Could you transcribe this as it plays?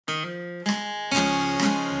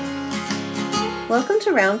Welcome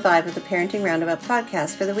to Round 5 of the Parenting Roundabout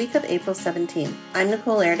podcast for the week of April 17th. I'm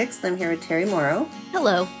Nicole Erdix, and I'm here with Terry Morrow.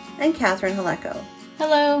 Hello. And Catherine Haleko.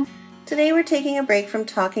 Hello. Today we're taking a break from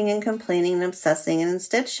talking and complaining and obsessing and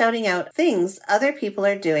instead shouting out things other people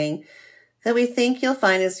are doing that we think you'll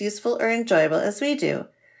find as useful or enjoyable as we do.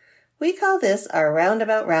 We call this our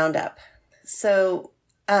Roundabout Roundup. So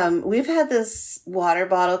we've had this water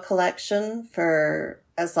bottle collection for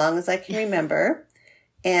as long as I can remember.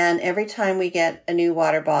 And every time we get a new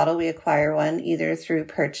water bottle, we acquire one either through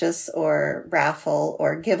purchase or raffle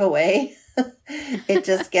or giveaway. It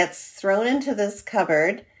just gets thrown into this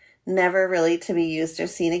cupboard, never really to be used or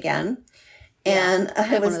seen again. And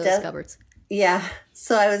I was one of those cupboards. Yeah.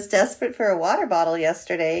 So I was desperate for a water bottle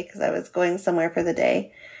yesterday because I was going somewhere for the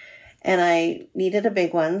day and I needed a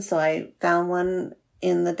big one. So I found one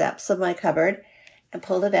in the depths of my cupboard and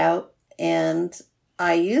pulled it out and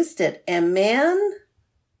I used it. And man,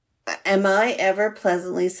 am I ever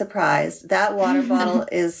pleasantly surprised. That water bottle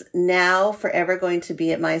is now forever going to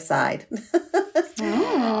be at my side.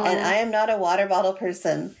 And I am not a water bottle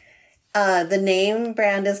person. The name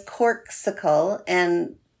brand is Corkcicle,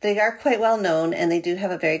 and they are quite well known, and they do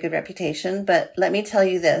have a very good reputation. But let me tell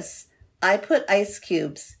you this. I put ice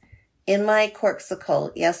cubes in my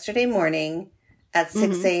Corkcicle yesterday morning at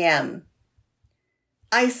 6 a.m.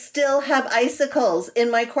 I still have icicles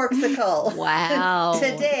in my Corkcicle. Wow.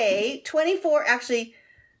 Today, actually,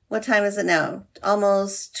 what time is it now?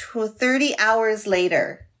 Almost 30 hours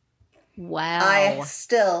later. Wow. I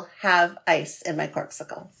still have ice in my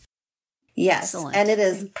Corkcicle. Yes. Excellent. And it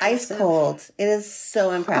is Impressive. ice cold. It is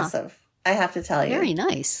so impressive. I have to tell you. Very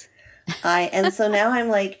nice. And so now I'm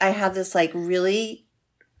like, I have this like really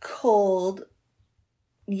cold,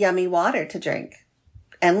 yummy water to drink.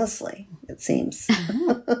 Endlessly, it seems,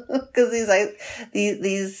 because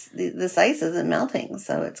this ice isn't melting,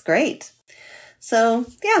 so it's great. So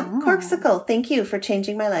yeah, Corkcicle, thank you for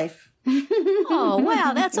changing my life. Oh,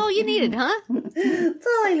 wow. That's all you needed, huh? That's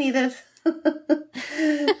all I needed.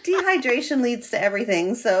 Dehydration leads to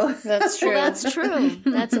everything, so That's true. Well, that's true.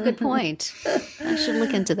 That's a good point. I should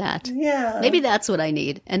look into that. yeah. Maybe that's what I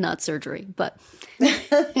need and not surgery. But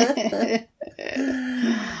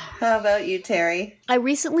How about you, Terry? I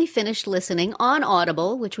recently finished listening on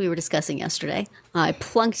Audible, which we were discussing yesterday. I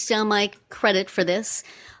plunked down my credit for this.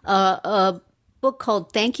 A book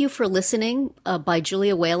called Thank You for Listening by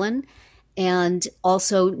Julia Whalen, and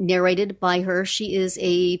also narrated by her. She is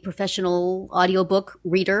a professional audiobook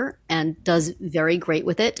reader and does very great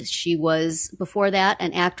with it. She was, before that,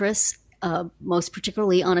 an actress, most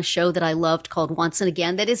particularly on a show that I loved called Once and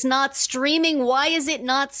Again that is not streaming. Why is it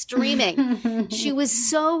not streaming? She was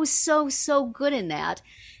so good in that.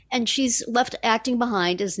 And she's left acting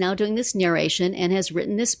behind, is now doing this narration, and has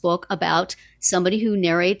written this book about somebody who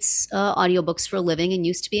narrates audiobooks for a living and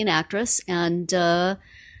used to be an actress. And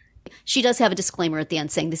she does have a disclaimer at the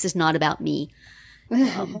end saying this is not about me.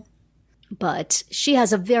 But she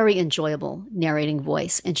has a very enjoyable narrating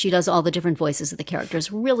voice, and she does all the different voices of the characters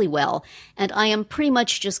really well. And I am pretty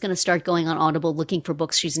much just going to start going on Audible looking for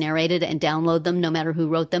books she's narrated and download them no matter who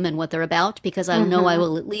wrote them and what they're about, because I know I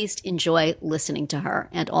will at least enjoy listening to her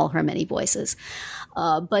and all her many voices.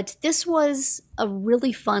 But this was a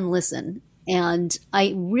really fun listen, and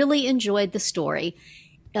I really enjoyed the story.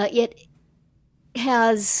 It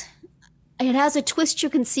has a twist you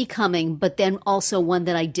can see coming, but then also one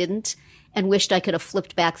that I didn't, and wished I could have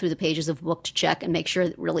flipped back through the pages of the book to check and make sure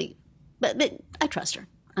that really, but I trust her.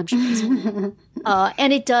 I'm sure.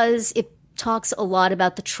 And it talks a lot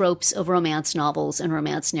about the tropes of romance novels and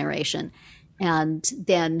romance narration. And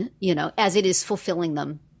then, as it is fulfilling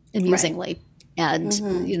them amusingly. Right.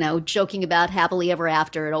 And, joking about happily ever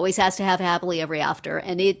after. It always has to have happily ever after.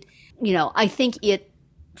 And I think it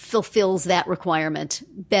fulfills that requirement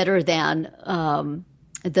better than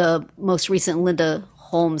the most recent Linda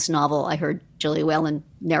Holmes novel I heard Julia Whalen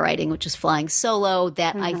narrating, which is Flying Solo,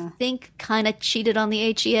 that I think kind of cheated on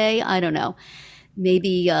the HEA. I don't know.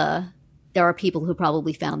 Maybe there are people who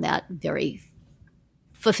probably found that very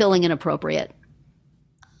fulfilling and appropriate.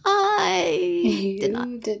 I did not.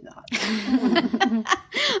 You did not.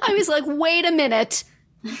 I was like, wait a minute.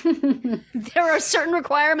 There are certain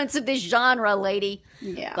requirements of this genre, lady.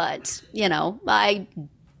 Yeah. But, I'm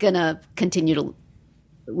going to continue to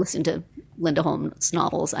listen to Linda Holmes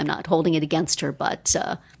novels. I'm not holding it against her, but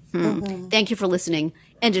Thank You for Listening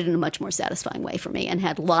ended in a much more satisfying way for me and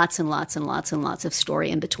had lots and lots and lots and lots of story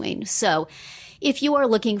in between. So if you are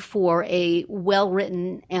looking for a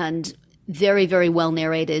well-written and very, very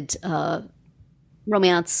well-narrated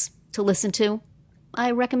romance to listen to, I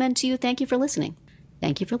recommend to you Thank You for Listening.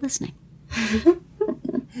 Thank you for listening.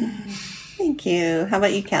 Thank Thank you. How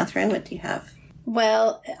about you, Catherine? What do you have?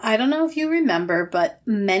 Well, I don't know if you remember, but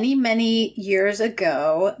many, many years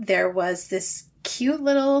ago, there was this cute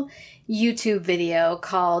little YouTube video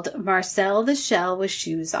called Marcel the Shell with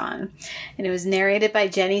Shoes On. And it was narrated by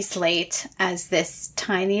Jenny Slate as this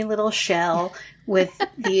tiny little shell with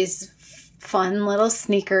these fun little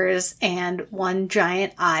sneakers and one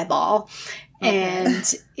giant eyeball. Okay.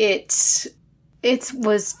 And it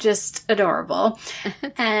was just adorable.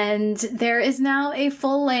 And there is now a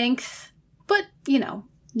full-length, but,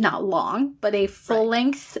 not long, but a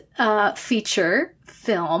full-length feature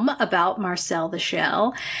film about Marcel the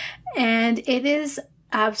Shell. And it is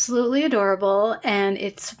absolutely adorable, and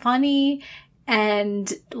it's funny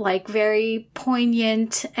and very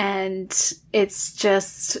poignant, and it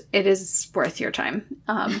is worth your time.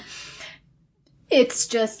 It's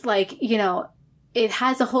just it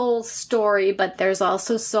has a whole story, but there's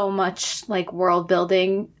also so much world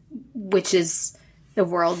building, which is the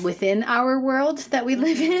world within our world that we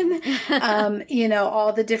live in.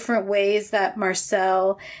 All the different ways that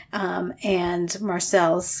Marcel and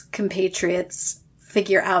Marcel's compatriots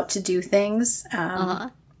figure out to do things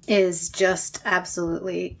is just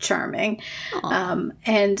absolutely charming.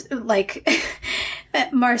 And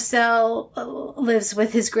Marcel lives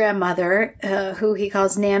with his grandmother, who he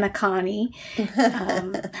calls Nana Connie.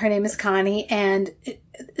 Her name is Connie, and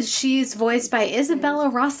she's voiced by Isabella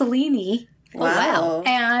Rossellini. Wow.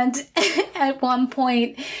 And at one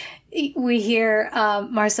point, we hear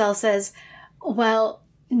Marcel says, well,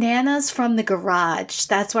 Nana's from the garage.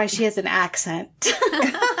 That's why she has an accent.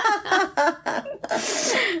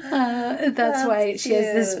 That's why cute. She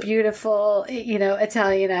has this beautiful,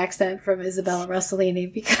 Italian accent from Isabella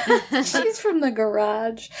Rossellini, because she's from the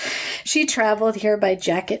garage. She traveled here by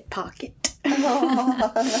jacket pocket.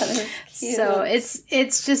 Oh, that is cute. So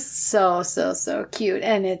it's just so cute,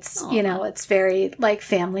 and it's it's very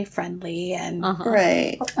family friendly and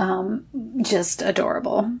right, just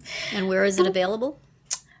adorable. And where is it available?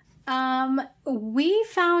 We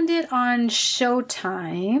found it on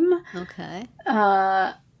Showtime. Okay.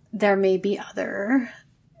 There may be other.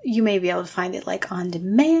 You may be able to find it on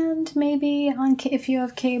demand, maybe if you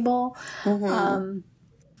have cable. But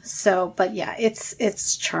yeah,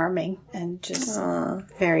 it's charming and just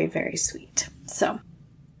very, very sweet. So,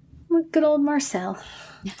 good old Marcel.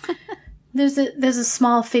 There's a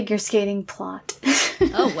small figure skating plot.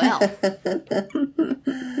 Oh, well.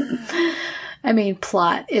 I mean,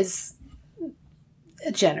 plot is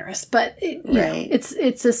generous, but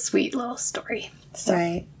it's a sweet little story. So.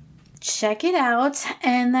 Right. Check it out.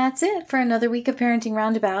 And that's it for another week of Parenting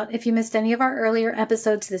Roundabout. If you missed any of our earlier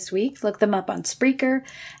episodes this week, look them up on Spreaker,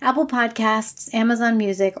 Apple Podcasts, Amazon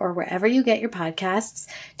Music, or wherever you get your podcasts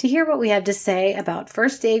to hear what we have to say about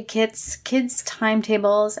first aid kits, kids'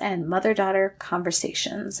 timetables, and mother-daughter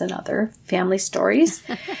conversations and other family stories.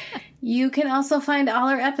 You can also find all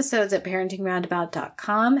our episodes at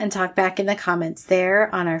parentingroundabout.com and talk back in the comments there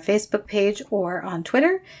on our Facebook page or on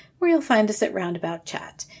Twitter, where you'll find us at Roundabout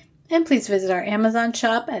Chat. And please visit our Amazon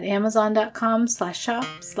shop at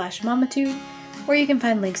amazon.com/shop/mamatude, where you can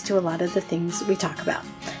find links to a lot of the things we talk about.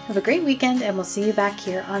 Have a great weekend, and we'll see you back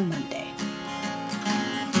here on Monday.